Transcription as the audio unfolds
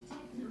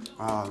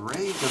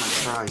Ray's going to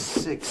try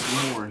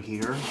 6 more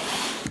here.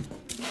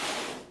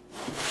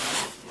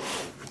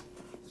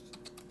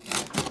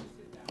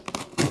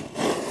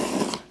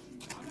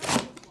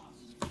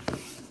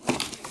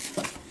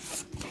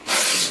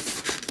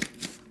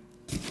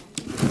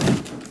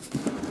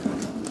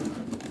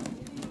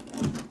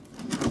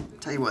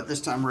 Tell you what,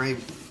 this time, Ray,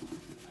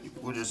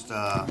 we'll just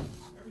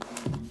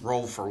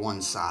roll for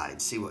one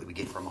side. See what we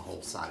get from a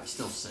whole side.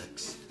 Still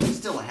 6.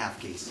 Still a half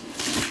case.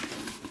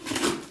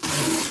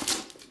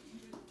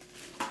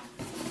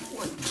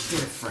 What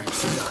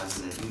difference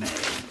does it make?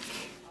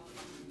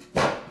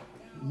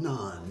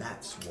 None,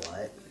 that's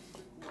what.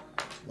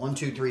 1,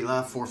 2, 3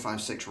 left, 4,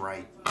 5, 6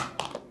 right.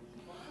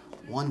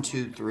 1,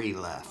 2, 3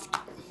 left.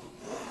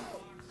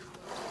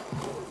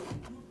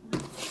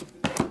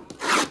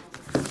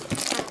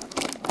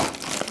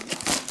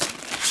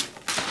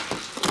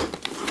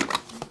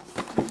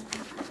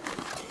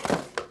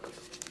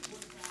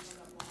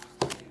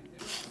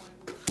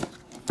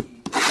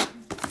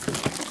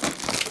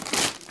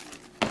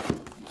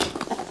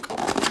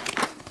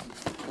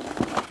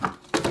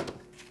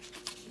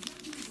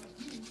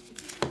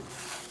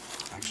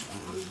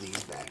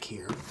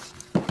 Here.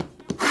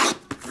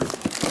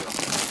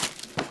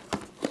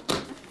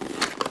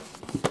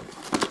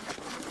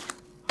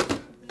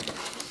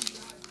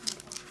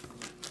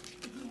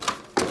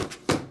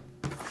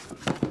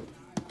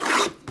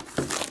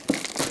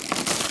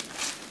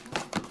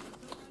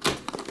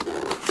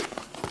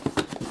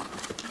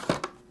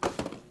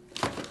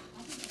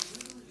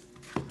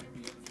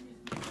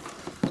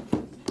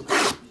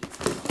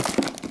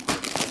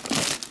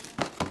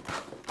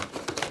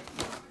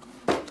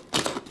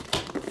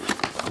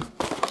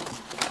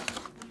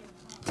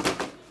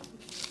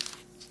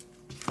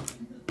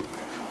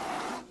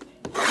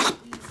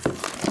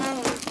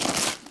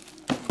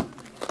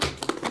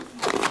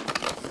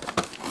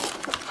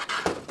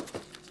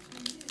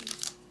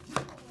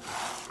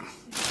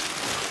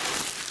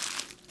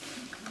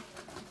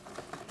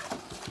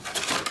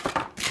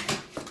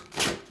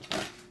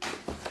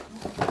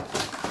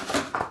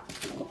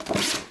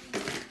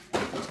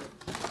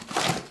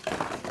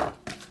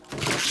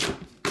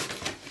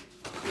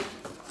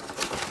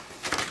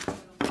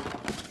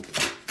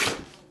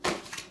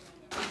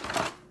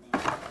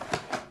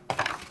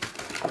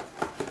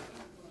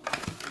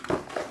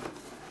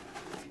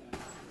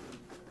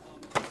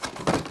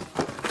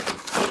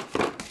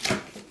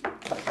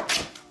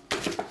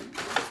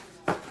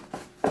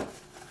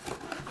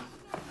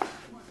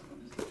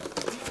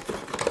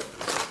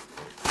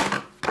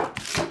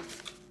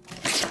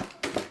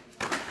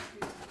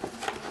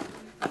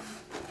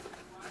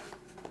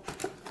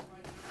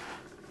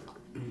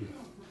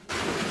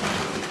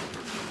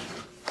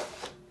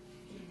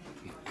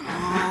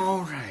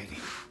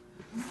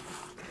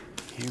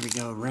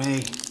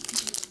 Ray.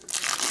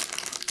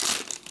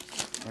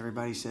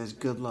 Everybody says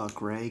good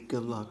luck, Ray.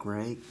 Good luck,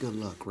 Ray. Good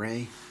luck,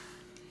 Ray.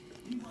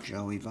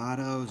 Joey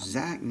Votto.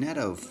 Zach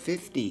Neto,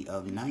 50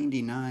 of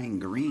 99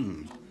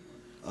 green.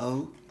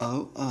 Oh.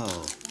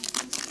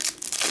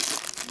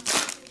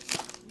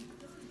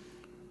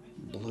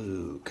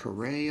 Blue.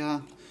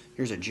 Correa.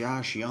 Here's a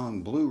Josh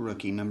Young blue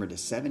rookie, number to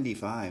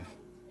 75.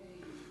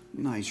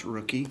 Nice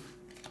rookie.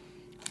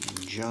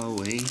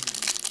 Joey.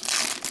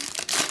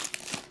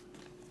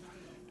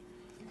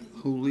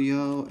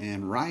 Julio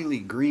and Riley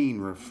Green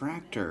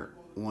refractor,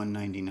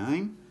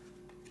 199.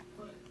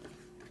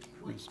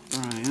 Chris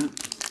Bryant.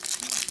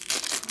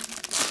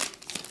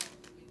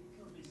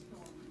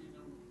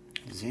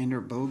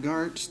 Xander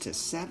Bogaerts to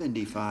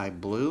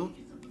 75 blue.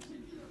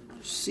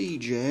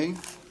 CJ.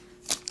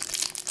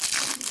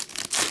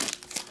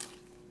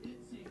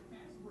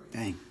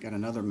 Dang, got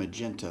another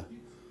magenta.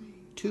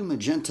 2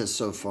 magentas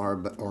so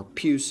far, or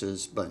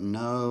puces, but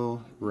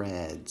no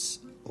reds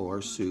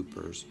or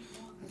supers.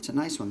 It's a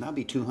nice one. That'll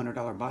be $200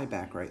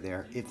 buyback right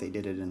there if they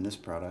did it in this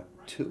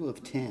product. 2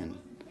 of 10.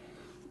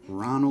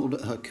 Ronald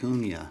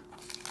Acuna.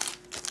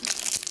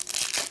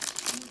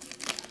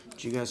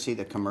 Did you guys see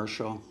the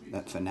commercial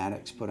that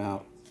Fanatics put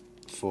out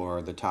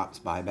for the Topps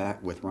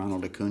buyback with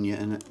Ronald Acuna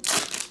in it?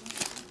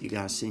 You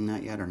guys seen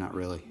that yet or not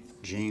really?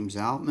 James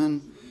Outman.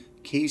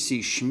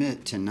 Casey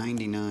Schmidt to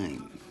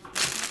 99.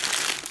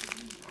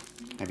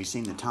 Have you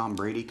seen the Tom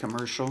Brady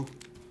commercial?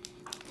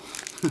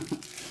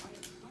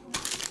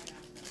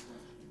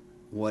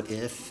 What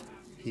if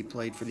he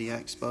played for the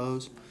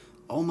Expos?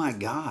 Oh my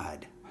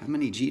God. How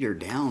many Jeter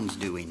Downs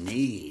do we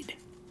need?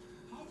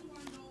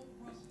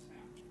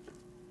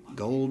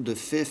 Gold to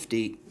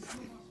 50.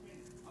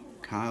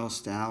 Kyle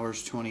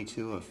Stowers,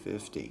 22 of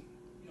 50.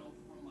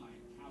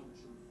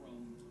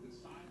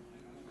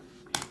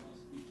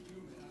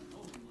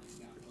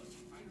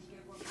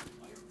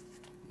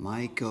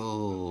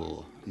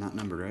 Michael. Not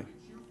numbered, right?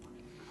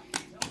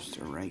 Just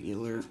a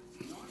regular.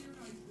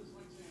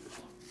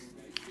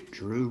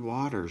 Drew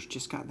Waters,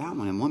 just got that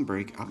one in one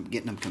break. I'm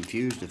getting them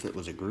confused if it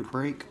was a group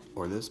break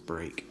or this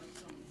break.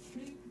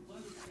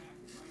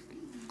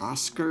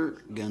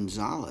 Oscar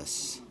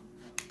Gonzalez.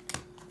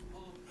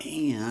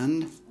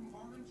 And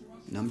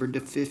numbered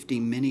to 50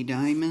 mini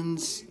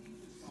diamonds,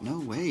 No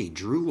way.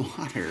 Drew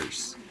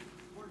Waters.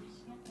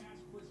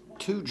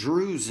 2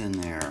 Drews in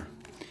there.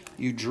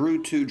 You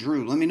drew 2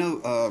 Drew. Let me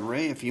know,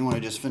 Ray, if you want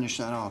to just finish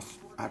that off.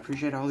 I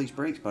appreciate all these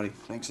breaks, buddy.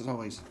 Thanks as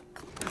always.